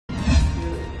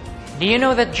Do you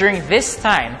know that during this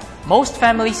time, most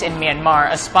families in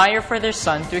Myanmar aspire for their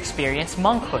son to experience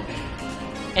monkhood?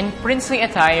 In princely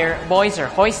attire, boys are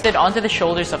hoisted onto the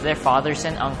shoulders of their fathers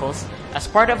and uncles as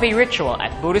part of a ritual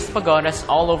at Buddhist pagodas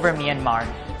all over Myanmar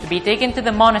to be taken to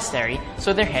the monastery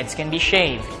so their heads can be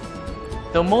shaved.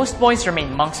 Though most boys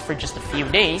remain monks for just a few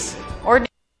days, ordination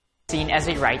is seen as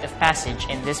a rite of passage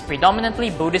in this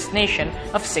predominantly Buddhist nation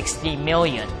of 60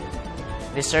 million.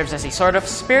 This serves as a sort of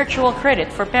spiritual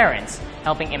credit for parents,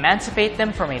 helping emancipate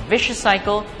them from a vicious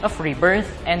cycle of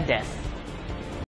rebirth and death.